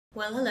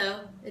Well,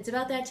 hello. It's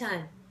about that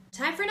time.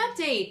 Time for an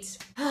update!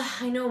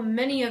 I know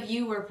many of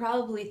you were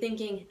probably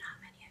thinking, not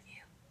many of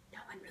you. No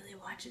one really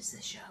watches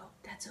this show.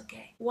 That's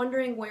okay.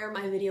 Wondering where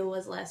my video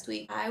was last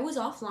week. I was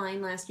offline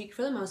last week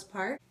for the most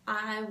part.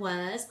 I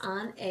was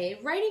on a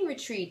writing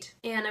retreat,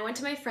 and I went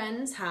to my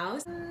friend's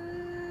house.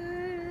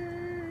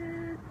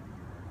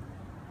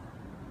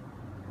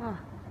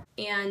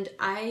 And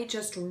I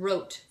just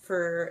wrote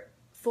for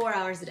 4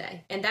 hours a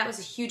day. And that was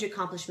a huge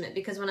accomplishment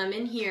because when I'm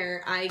in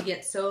here, I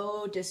get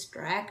so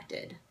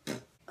distracted.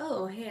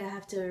 Oh, hey, I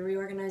have to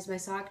reorganize my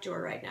sock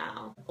drawer right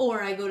now.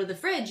 Or I go to the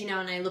fridge, you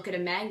know, and I look at a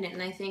magnet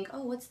and I think,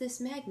 oh, what's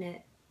this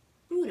magnet?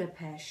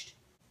 Budapest.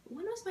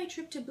 When was my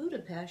trip to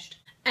Budapest?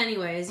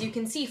 Anyway, as you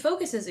can see,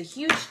 focus is a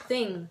huge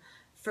thing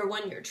for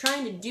when you're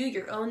trying to do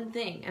your own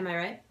thing. Am I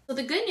right? So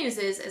the good news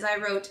is I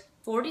wrote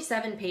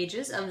 47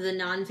 pages of the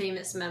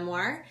non-famous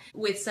memoir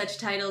with such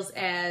titles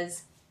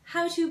as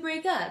How to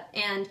Break Up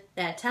and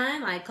That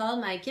Time I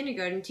Called My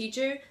Kindergarten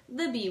Teacher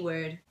the B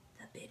Word,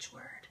 the bitch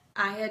word.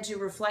 I had to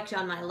reflect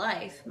on my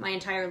life. My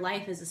entire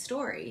life is a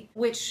story,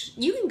 which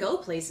you can go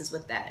places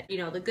with that. You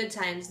know, the good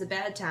times, the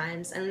bad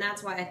times, and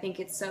that's why I think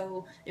it's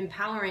so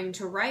empowering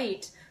to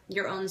write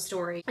your own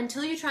story.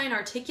 Until you try and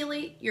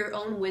articulate your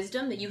own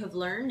wisdom that you have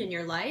learned in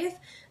your life,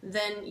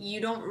 then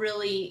you don't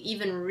really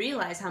even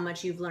realize how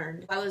much you've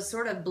learned. I was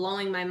sort of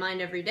blowing my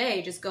mind every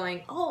day, just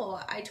going,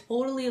 oh, I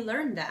totally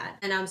learned that.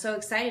 And I'm so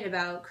excited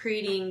about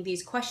creating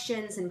these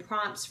questions and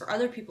prompts for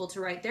other people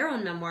to write their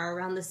own memoir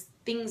around the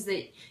things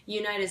that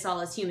unite us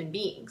all as human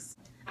beings.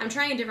 I'm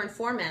trying a different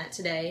format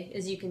today.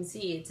 As you can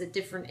see, it's a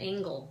different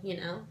angle, you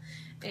know?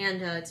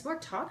 And it's more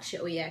talk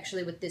showy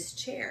actually with this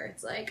chair.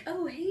 It's like,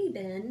 oh, hey,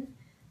 Ben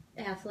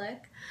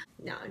Affleck.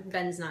 No,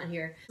 Ben's not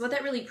here. What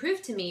that really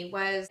proved to me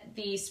was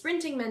the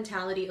sprinting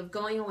mentality of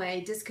going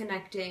away,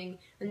 disconnecting,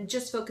 and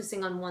just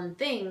focusing on one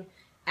thing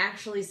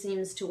actually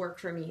seems to work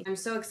for me. I'm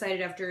so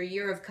excited after a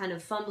year of kind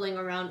of fumbling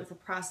around with the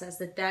process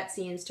that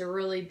seems to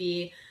really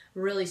be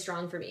really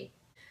strong for me.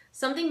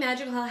 Something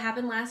magical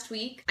happened last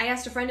week. I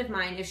asked a friend of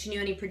mine if she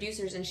knew any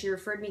producers and she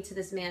referred me to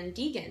this man,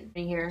 Deegan.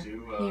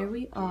 Here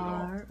we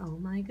are. Oh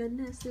my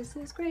goodness, this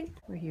is great.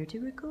 We're here to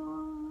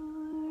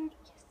record.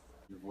 Yes.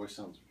 Your voice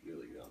sounds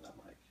really good on that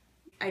mic.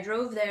 I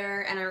drove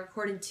there and I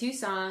recorded 2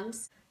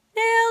 songs.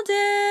 Nailed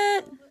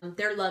it!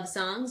 They're love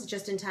songs,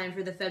 just in time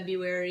for the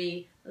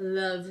February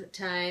love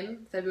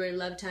time.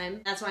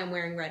 That's why I'm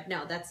wearing red.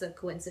 No, that's a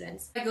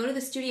coincidence. I go to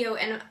the studio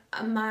and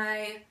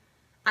I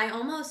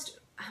almost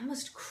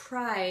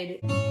cried.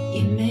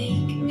 You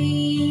make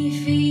me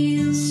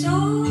feel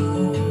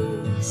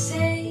so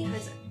safe.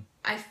 Because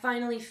I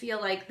finally feel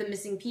like the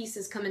missing piece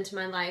has come into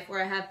my life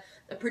where I have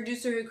a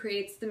producer who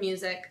creates the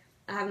music,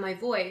 I have my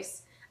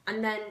voice,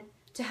 and then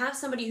to have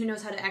somebody who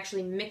knows how to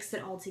actually mix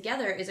it all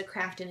together is a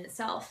craft in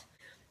itself.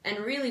 And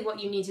really what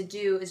you need to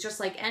do is, just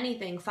like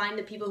anything, find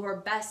the people who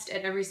are best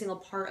at every single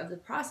part of the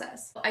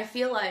process. I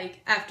feel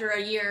like after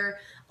a year,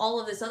 all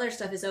of this other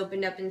stuff is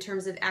opened up in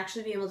terms of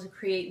actually being able to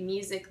create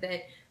music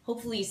that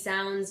hopefully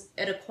sounds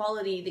at a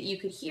quality that you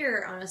could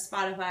hear on a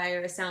Spotify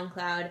or a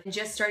Soundcloud, and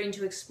just starting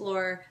to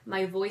explore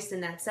my voice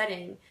in that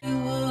setting. You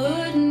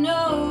would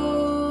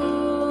know.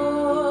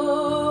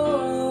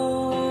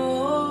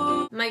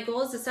 My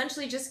goal is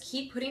essentially just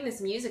keep putting this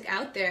music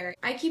out there.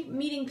 I keep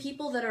meeting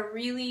people that are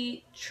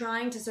really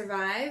trying to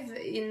survive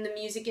in the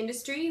music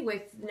industry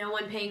with no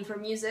one paying for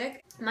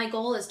music. My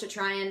goal is to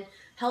try and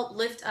help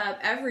lift up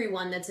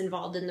everyone that's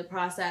involved in the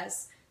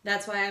process.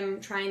 That's why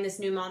I'm trying this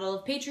new model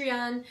of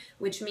Patreon,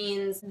 which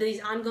means these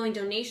ongoing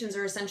donations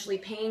are essentially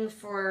paying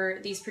for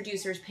these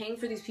producers, paying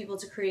for these people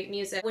to create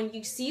music. When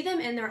you see them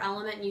in their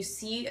element and you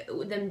see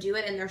them do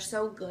it and they're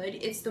so good,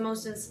 it's the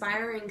most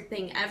inspiring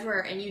thing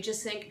ever. And you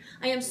just think,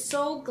 I am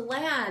so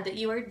glad that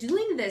you are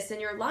doing this in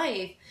your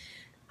life.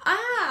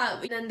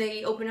 And then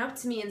they open up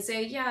to me and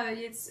say, yeah,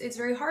 it's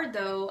very hard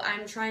though.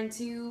 I'm trying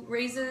to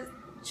raise a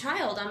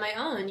child on my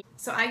own.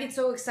 So I get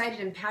so excited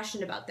and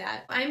passionate about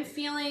that. I'm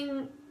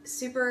feeling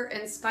super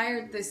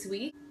inspired this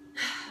week.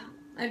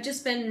 I've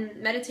just been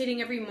meditating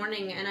every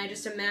morning and I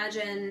just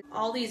imagine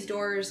all these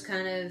doors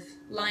kind of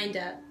lined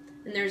up,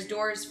 and there's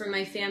doors for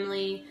my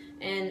family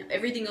and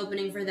everything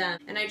opening for them,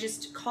 and I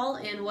just call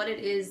in what it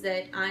is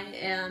that I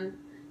am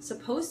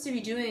supposed to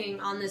be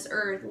doing on this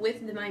earth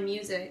with my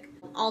music.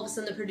 All of a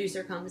sudden the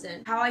producer comes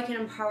in. How I can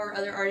empower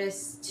other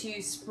artists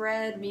to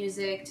spread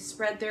music, to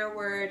spread their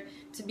word,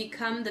 to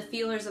become the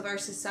feelers of our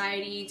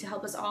society, to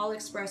help us all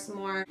express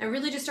more, and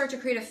really just start to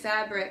create a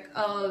fabric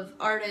of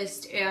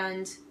artist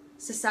and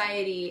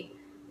society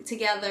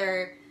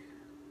together,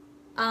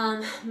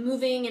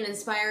 moving and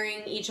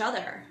inspiring each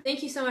other.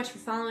 Thank you so much for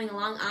following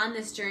along on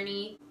this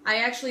journey. I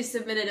actually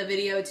submitted a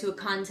video to a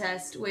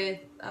contest with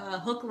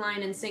Hook,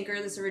 Line, and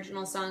Sinker, this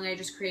original song I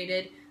just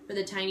created for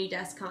the Tiny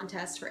Desk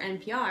contest for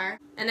NPR.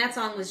 And that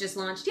song was just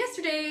launched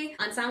yesterday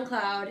on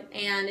Soundcloud.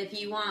 And if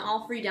you want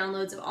all free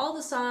downloads of all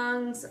the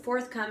songs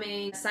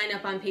forthcoming, sign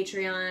up on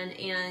Patreon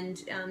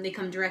and they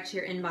come direct to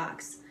your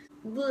inbox.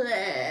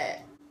 Blech.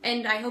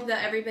 And I hope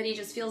that everybody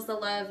just feels the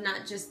love,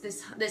 not just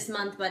this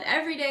month, but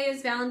every day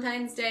is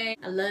Valentine's Day.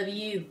 I love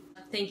you.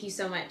 Thank you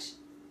so much.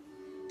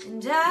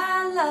 And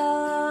I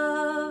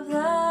love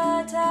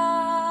the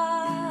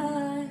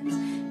times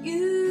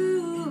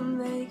you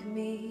make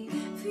me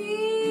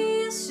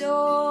feel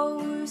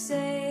so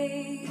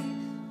safe.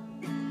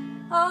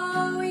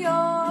 Oh, you're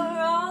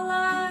all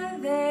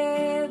I've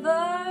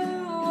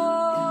ever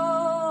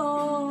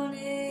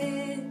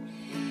wanted.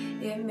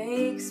 It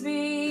makes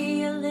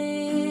me a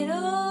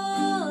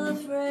little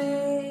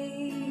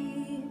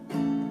afraid.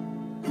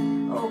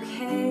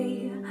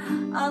 Okay,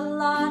 a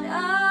lot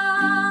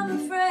I'm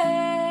afraid.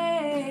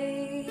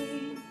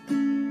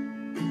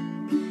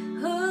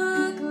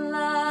 Hook,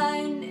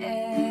 line,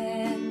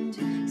 and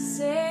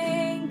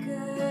sinker.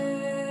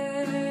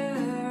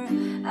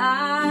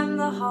 I'm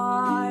the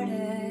heart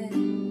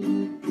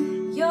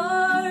and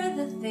you're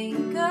the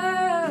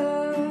thinker.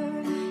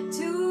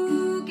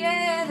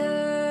 Together,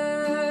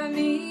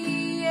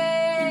 me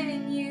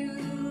and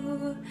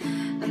you.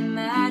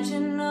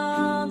 Imagine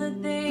all the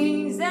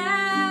things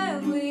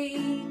that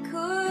we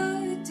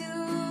could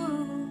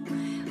do.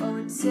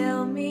 Oh,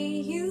 tell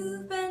me you